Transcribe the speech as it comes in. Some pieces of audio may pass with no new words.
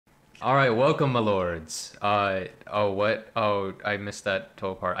Alright, welcome, my lords. Oh, what? Oh, I missed that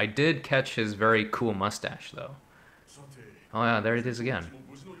total part. I did catch his very cool mustache, though. Oh, yeah, there it is again.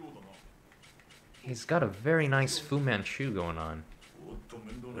 He's got a very nice Fu Manchu going on.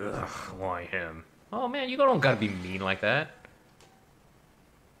 Ugh, why him? Oh, man, you don't gotta be mean like that.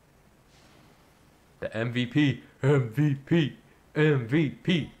 The MVP, MVP,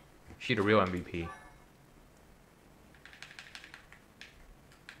 MVP. She the real MVP.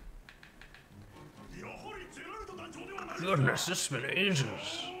 Goodness, it's been ages.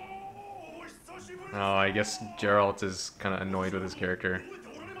 Oh, I guess Geralt is kind of annoyed with his character.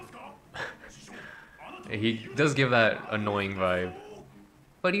 He does give that annoying vibe.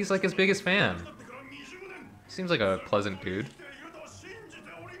 But he's like his biggest fan. Seems like a pleasant dude.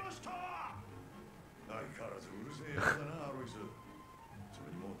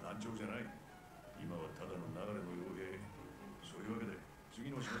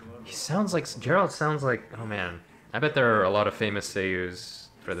 He sounds like Geralt sounds like, oh man. I bet there are a lot of famous seiyus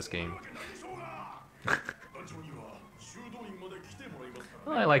for this game.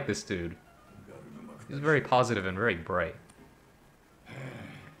 Well, I like this dude. He's very positive and very bright.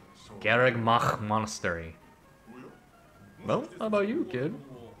 Garreg Mach Monastery. Well, how about you, kid?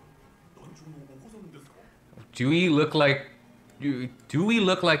 Do we look like... Do we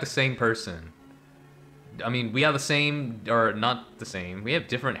look like the same person? I mean, we have the same, or not the same. We have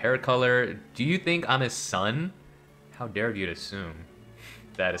different hair color. Do you think I'm his son? How dare you to assume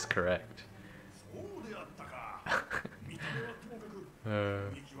that is correct?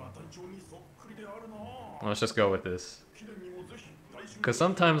 Let's just go with this. Because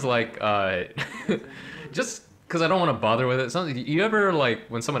sometimes, like, just because I don't want to bother with it. You ever, like,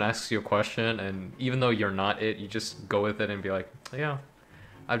 when someone asks you a question and even though you're not it, you just go with it and be like, yeah.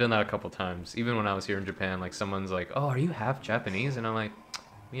 I've done that a couple times. Even when I was here in Japan, like, someone's like, oh, are you half Japanese? And I'm like,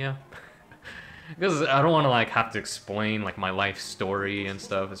 yeah. Because I don't want to like have to explain like my life story and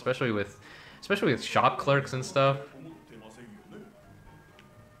stuff, especially with shop clerks and stuff.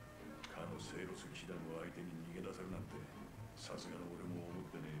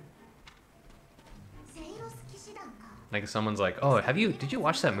 Like someone's like, "Oh, did you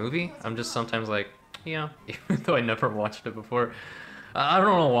watch that movie?" I'm just sometimes like, "Yeah," even though I never watched it before. I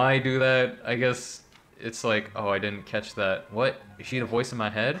don't know why I do that. I guess it's like, "Oh, I didn't catch that." What? Is she the voice in my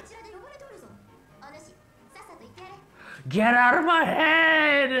head? Get out of my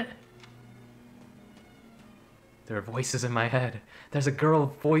head! There are voices in my head. There's a girl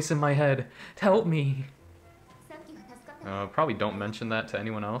voice in my head. Help me! Probably don't mention that to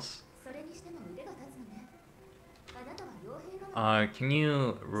anyone else. Can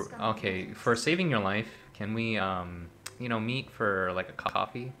you... Okay, for saving your life, can we, you know, meet for like a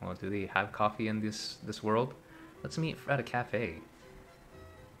coffee? Well, do they have coffee in this world? Let's meet at a cafe.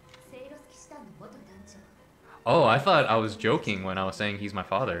 Oh, I thought I was joking when I was saying he's my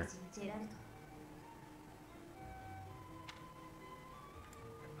father.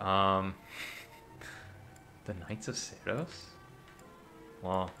 The Knights of Seiros?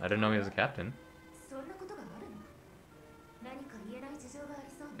 Well, I didn't know he was a captain.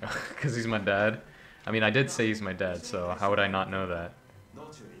 Because he's my dad. I mean, I did say he's my dad, so how would I not know that?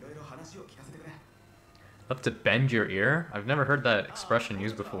 Love to bend your ear? I've never heard that expression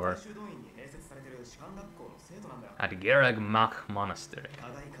used before. At Garreg Mach Monastery.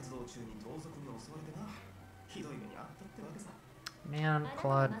 Man,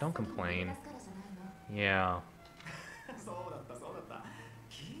 Claude, don't complain. Yeah.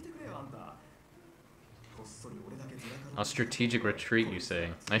 A strategic retreat, you say?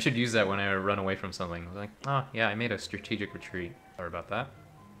 I should use that when I run away from something. Like, oh, yeah, I made a strategic retreat. Sorry about that.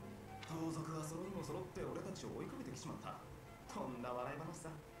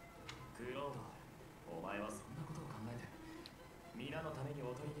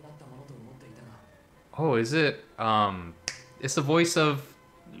 Oh, is it, it's the voice of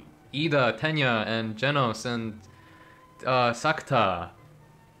Ida, Tenya, and Genos, and, Sakta.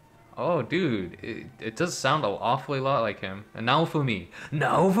 Oh, dude, it does sound an awfully lot like him. And now for me.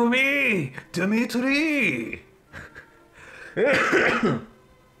 Now for me! Dimitri!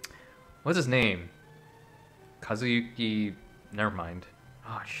 What's his name? Kazuyuki... Never mind.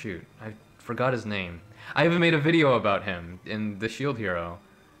 Oh, shoot. I forgot his name. I even made a video about him in the Shield Hero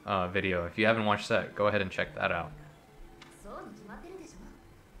video. If you haven't watched that, go ahead and check that out.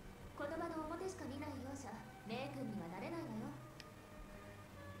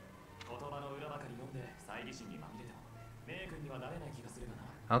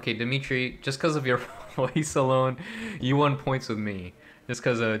 Okay, Dimitri, just because of your voice alone, you won points with me. Just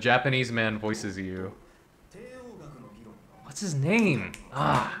because a Japanese man voices you. What's his name?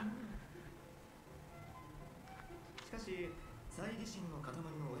 Ah,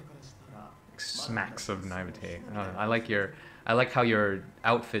 smacks of naivete. I like how your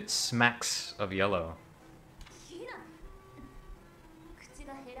outfit smacks of yellow. 口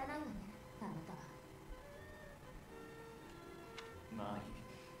が減らないわね、あなたは。まあいい。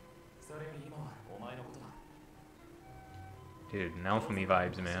それより今はお前のことだ。Dude, Naofumi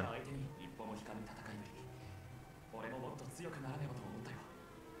vibes, man. 相手に一歩も引かぬ戦いぶり。俺ももっと強くならねばと思ったよ。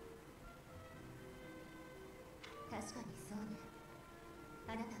確かにそうね。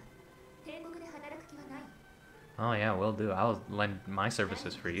あなた、帝国で働く気はない。Oh yeah, will do. I'll lend my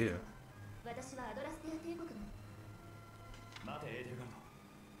services for you. 私はアドラステア帝国の。待て、エーテルガンド。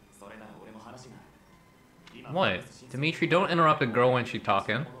それなら俺も話がある。 What? Dimitri, don't interrupt a girl when she's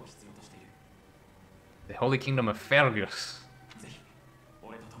talking. The Holy Kingdom of Fergus.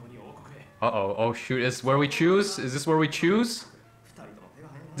 Uh-oh. Oh shoot, is this where we choose? Is this where we choose?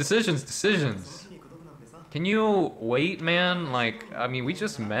 Decisions, decisions. Can you wait, man? Like, I mean, we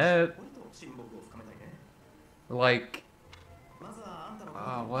just met. Like,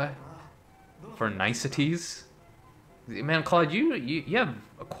 what? For niceties? Man, Claude, you have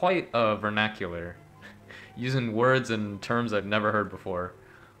quite a vernacular. Using words and terms I've never heard before.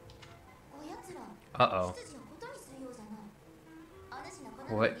 Uh-oh.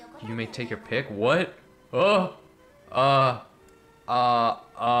 What? You may take your pick? What? Oh! I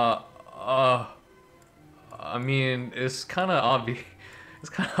mean, it's kind of obvious. It's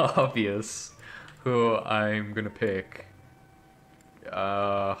kind of obvious who I'm gonna pick.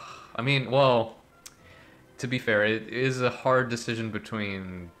 I mean, well, to be fair, it is a hard decision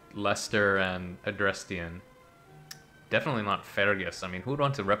between Lester and Adrestian. Definitely not Fergus. I mean, who would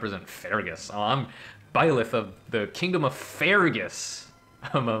want to represent Fergus? Oh, I'm Byleth of the Kingdom of Fergus.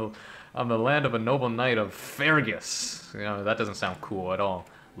 I'm the land of a noble knight of Fergus. You know, that doesn't sound cool at all.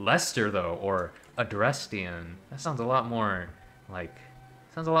 Lester, though, or Adrestian. That sounds a lot more, like,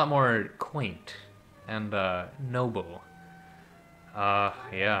 quaint and, noble.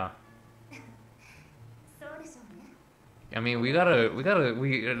 Yeah. I mean,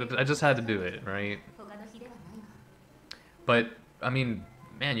 I just had to do it, right? But, I mean,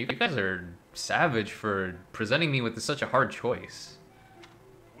 man, you guys are savage for presenting me with such a hard choice.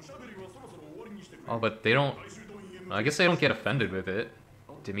 Oh, but they don't... I guess they don't get offended with it.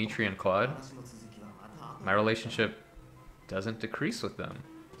 Dimitri and Claude. My relationship doesn't decrease with them,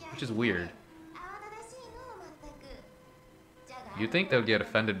 which is weird. You'd think they would get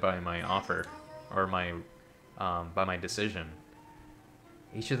offended by my offer, or my, by my decision.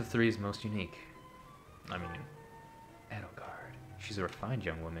 Each of the three is most unique. I mean, Edelgard. She's a refined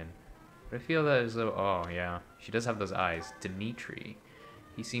young woman. But I feel that as though, oh yeah, she does have those eyes. Dimitri.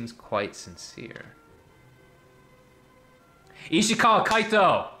 He seems quite sincere. Ishikawa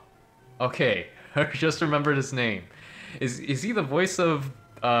Kaito! Okay, I just remembered his name. Is he the voice of,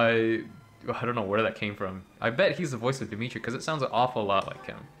 I don't know where that came from. I bet he's the voice of Dimitri, because it sounds an awful lot like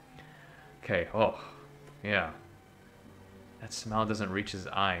him. Okay, oh, yeah. That smile doesn't reach his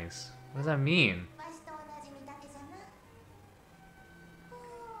eyes. What does that mean?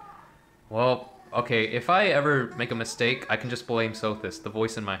 Well, okay, if I ever make a mistake, I can just blame Sothis, the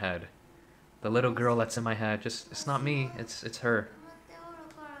voice in my head. The little girl that's in my head, just, it's not me, it's her.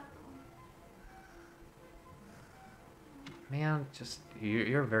 Man, just,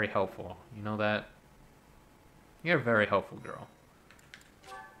 you're very helpful, you know that? You're a very helpful girl.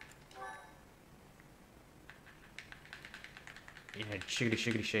 Yeah, shiggity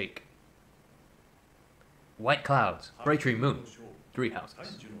shiggity shake. White clouds, bright tree moon, 3 houses.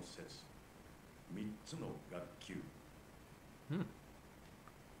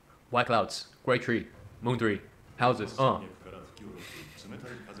 White clouds, great tree, moon 3, houses,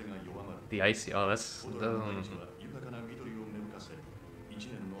 The icy, oh that's...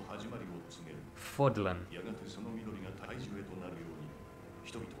 Fodlan.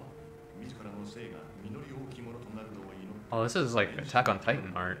 Oh, this is like Attack on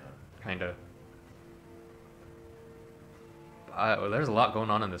Titan art, kinda. There's a lot going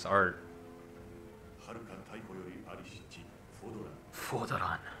on in this art.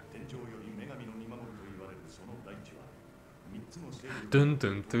 Fodlan. Dun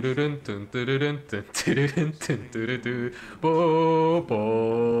dun dun dun dun dun dun dun dun dun dun bo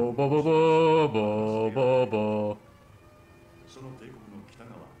bo bo bo bo bo bo.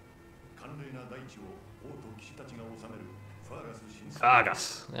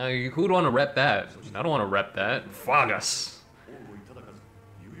 Fagas. Who'd want to rep that? I don't want to rep that. Fagas.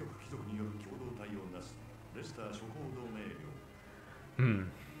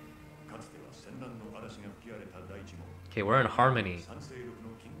 Okay, we're in harmony.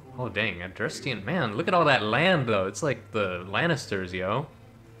 Oh dang, Adrestian, man, look at all that land though. It's like the Lannisters, yo.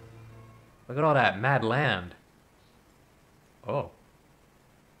 Look at all that mad land. Oh.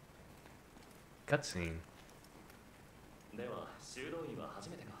 Cutscene. では修道院は初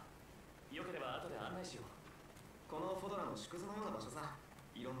めてか。よければ後で案内しよう。このフォドラの縮図のような場所さ。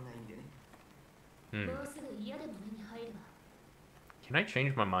いろんな意味でね。もうすぐ嫌でも目に入るわ。Can I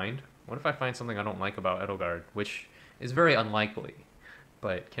change my mind? What if I find something I don't like about Edelgard, which is very unlikely?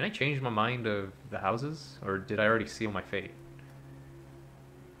 But can I change my mind of the houses? Or did I already seal my fate?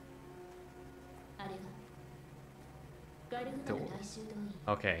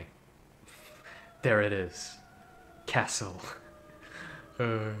 Okay. There it is. Castle.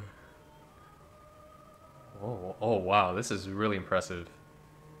 Oh, oh wow, this is really impressive.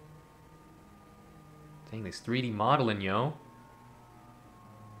 Dang, this 3D modeling, yo.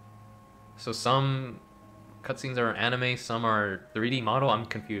 So some cutscenes are anime, some are 3D model. I'm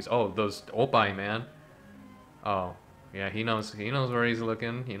confused. Oh, those oppai, man. Oh, yeah, he knows where he's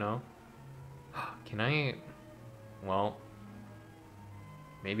looking, you know. Can I? Well,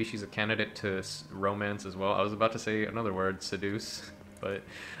 maybe she's a candidate to romance as well. I was about to say another word, seduce, but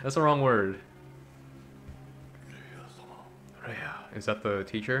that's the wrong word. Is that the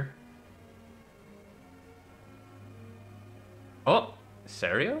teacher? Oh,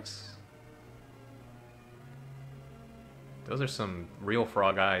 Serios? Those are some real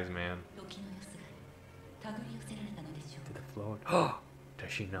frog eyes, man. Did the flow? Oh, does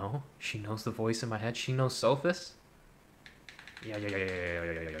she know? She knows the voice in my head. She knows Sophis. Yeah.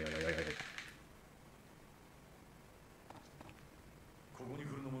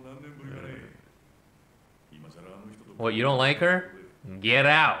 What, you don't like her? Get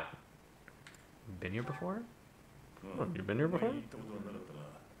out. Been here before? Oh, you been here before?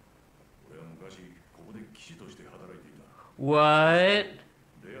 What?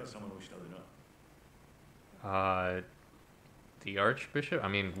 The Archbishop? I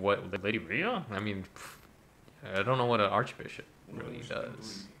mean, what, Lady Rhea? I mean, I don't know what an Archbishop really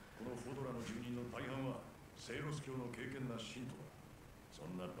does.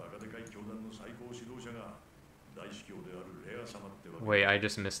 Wait, I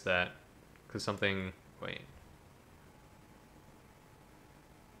just missed that. Cause something, wait.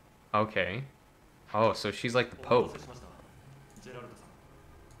 Okay. Oh, so she's like the Pope.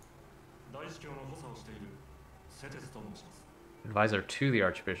 Advisor to the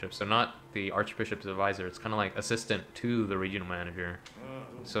Archbishop, so not the Archbishop's advisor. It's kind of like assistant to the regional manager.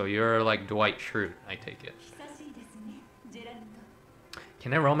 So you're like Dwight Schrute, I take it.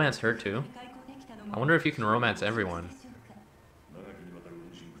 Can I romance her too? I wonder if you can romance everyone.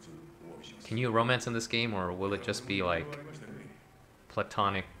 Can you romance in this game, or will it just be like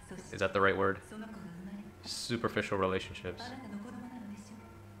platonic? Is that the right word? Superficial relationships.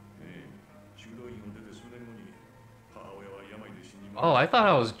 Oh, I thought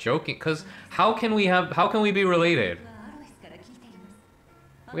I was joking. Cause how can we be related?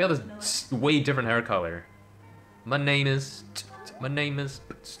 We have this way different hair color. My name is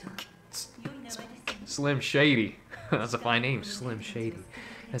Slim Shady. That's a fine name, Slim Shady.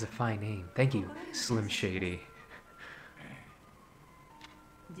 That's a fine name. Thank you, Slim Shady.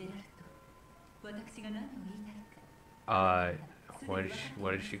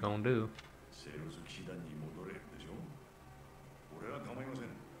 What is she gonna do?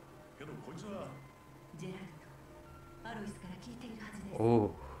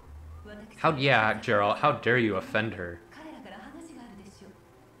 Oh. Yeah, Gerald, how dare you offend her?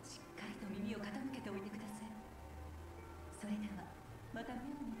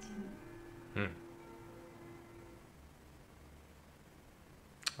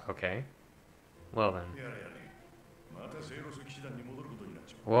 Okay. Well then.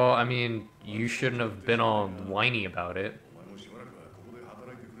 Well, I mean, you shouldn't have been all whiny about it.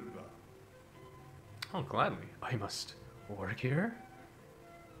 Oh, gladly. I must work here?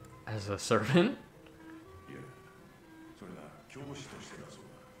 As a servant?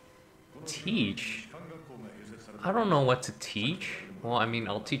 Teach? I don't know what to teach. Well, I mean,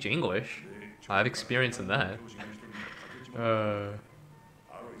 I'll teach English. I have experience in that.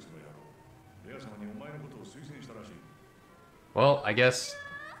 Well, I guess...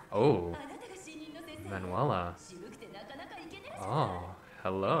 Oh. Manuela. Oh,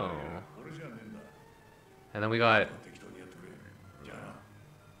 hello. And then we got...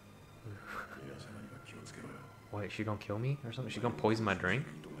 Wait, she gonna kill me or something? She gonna poison my drink?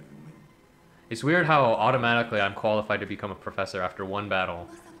 It's weird how automatically I'm qualified to become a professor after one battle.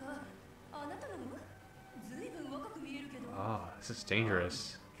 Oh, this is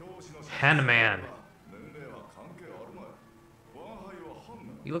dangerous. Handman.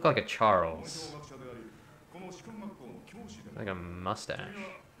 You look like a Charles. Like a mustache.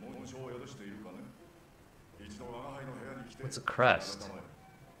 What's a crest?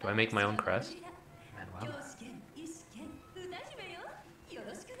 Do I make my own crest? Man, wow.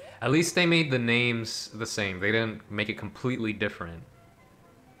 At least they made the names the same. They didn't make it completely different.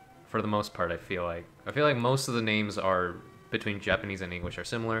 For the most part, I feel like. I feel like most of the names are between Japanese and English are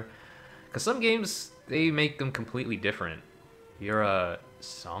similar. Because some games, they make them completely different. You're a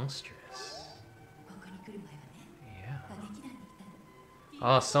songstress. Yeah.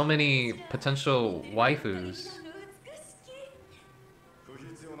 Oh, so many potential waifus.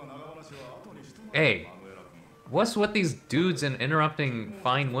 Hey, what's with these dudes and interrupting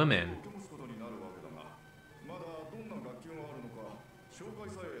fine women?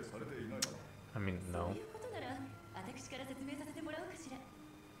 I mean, no.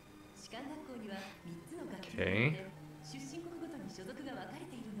 Okay.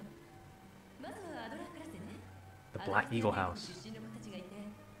 The Black Eagle House.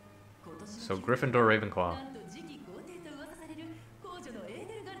 So Gryffindor, Ravenclaw.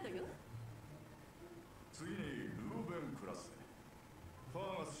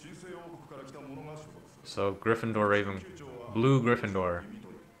 So Gryffindor, Blue Gryffindor.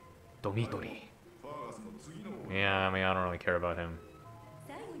 Dormitory. Yeah, I mean, I don't really care about him.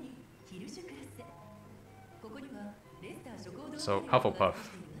 So Hufflepuff.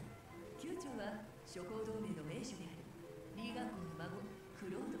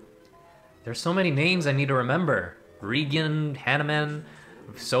 There's so many names I need to remember. Regan, Hanneman,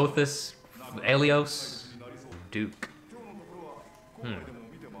 Sothis, Elios, Duke.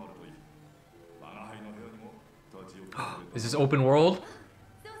 Is this open world?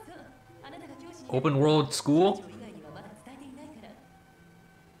 Open world school?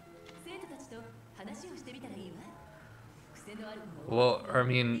 Well, I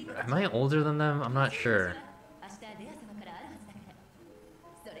mean, am I older than them? I'm not sure.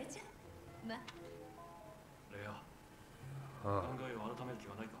 Oh.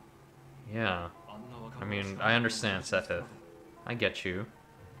 Yeah. I mean, I understand, Sethith. I get you.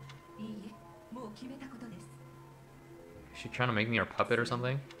 Is she trying to make me her puppet or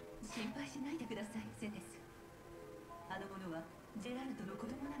something?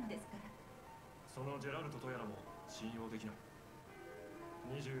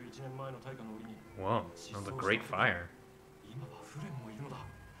 Whoa, oh, the Great Fire.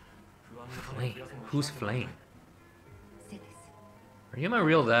 Flame. Who's Flame? Are you my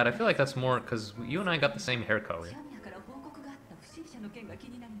real dad? I feel like that's more because you and I got the same hair color.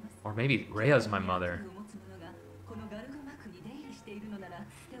 Or maybe Rhea's my mother.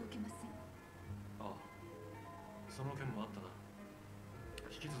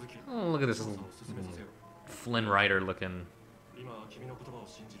 Oh, look at this little Flynn Rider looking.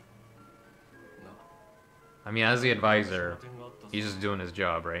 I mean, as the advisor, he's just doing his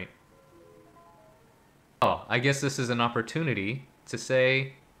job, right? Oh, I guess this is an opportunity to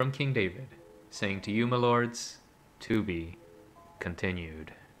say from King David, saying to you, my lords, to be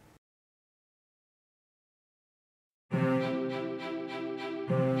continued.